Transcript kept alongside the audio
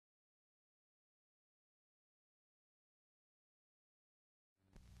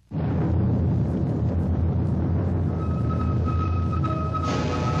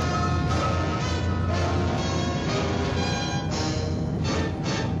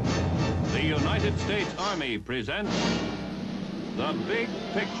United States Army presents The Big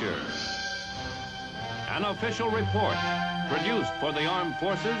Picture, an official report produced for the armed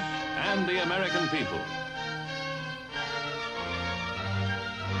forces and the American people.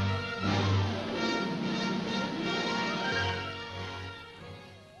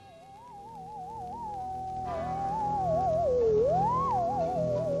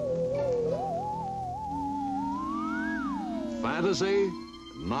 Fantasy?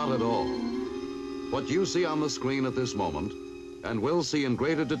 Not at all. What you see on the screen at this moment, and will see in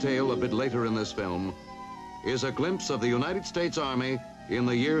greater detail a bit later in this film, is a glimpse of the United States Army in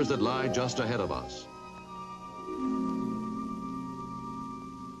the years that lie just ahead of us.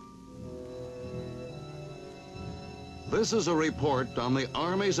 This is a report on the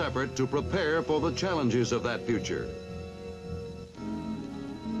Army's effort to prepare for the challenges of that future.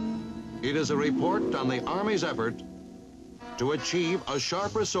 It is a report on the Army's effort to achieve a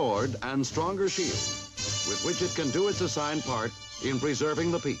sharper sword and stronger shield with which it can do its assigned part in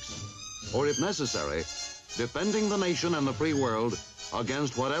preserving the peace, or if necessary, defending the nation and the free world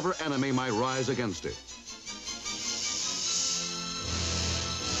against whatever enemy might rise against it.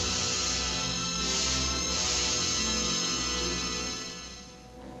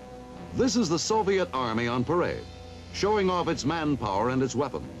 This is the Soviet Army on parade, showing off its manpower and its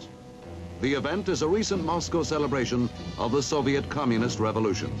weapons. The event is a recent Moscow celebration of the Soviet Communist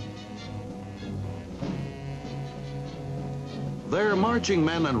Revolution. Their marching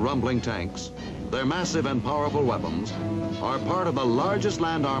men and rumbling tanks, their massive and powerful weapons, are part of the largest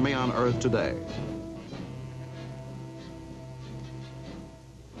land army on Earth today.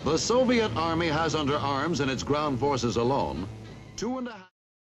 The Soviet Army has under arms in its ground forces alone 2.5